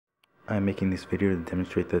I'm making this video to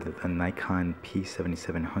demonstrate that the Nikon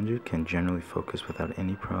P7700 can generally focus without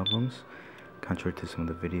any problems, contrary to some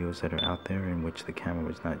of the videos that are out there in which the camera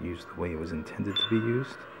was not used the way it was intended to be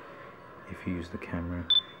used. If you use the camera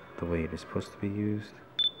the way it is supposed to be used,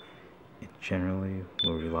 it generally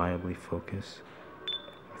will reliably focus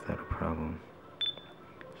without a problem.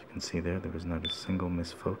 As you can see there was not a single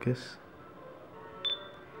misfocus.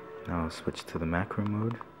 Now I'll switch to the macro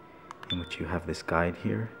mode, in which you have this guide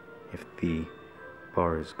here. If the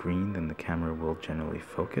bar is green, then the camera will generally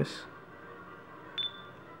focus.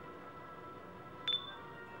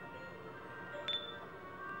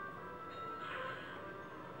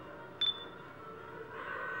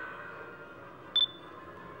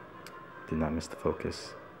 Did not miss the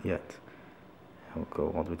focus yet. I'll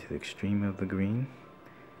go all the way to the extreme of the green.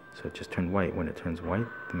 So it just turned white. When it turns white,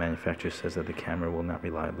 the manufacturer says that the camera will not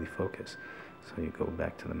reliably focus. So you go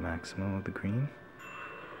back to the maximum of the green.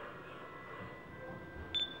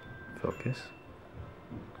 Focus.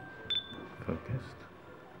 Focused.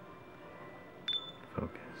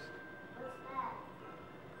 Focused.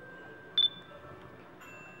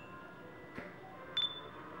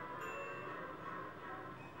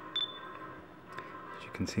 As you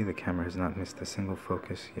can see, the camera has not missed a single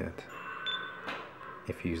focus yet.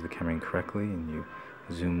 If you use the camera incorrectly and you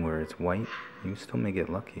zoom where it's white, you still may get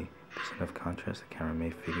lucky. There's enough contrast, the camera may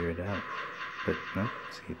figure it out. But no,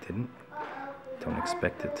 see, it didn't. Don't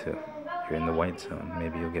expect it to. You're in the white zone.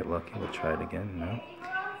 Maybe you'll get lucky. We'll try it again. No.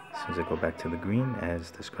 As soon as I go back to the green, as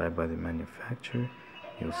described by the manufacturer,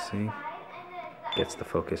 you'll see gets the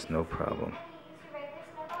focus no problem.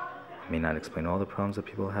 I may not explain all the problems that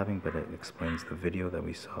people are having, but it explains the video that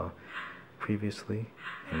we saw previously,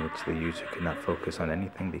 in which the user could not focus on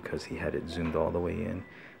anything because he had it zoomed all the way in,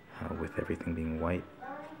 with everything being white,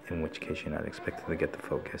 in which case you're not expected to get the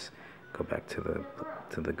focus. Go back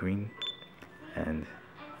to the green, and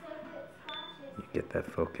you get that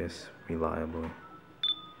focus reliably.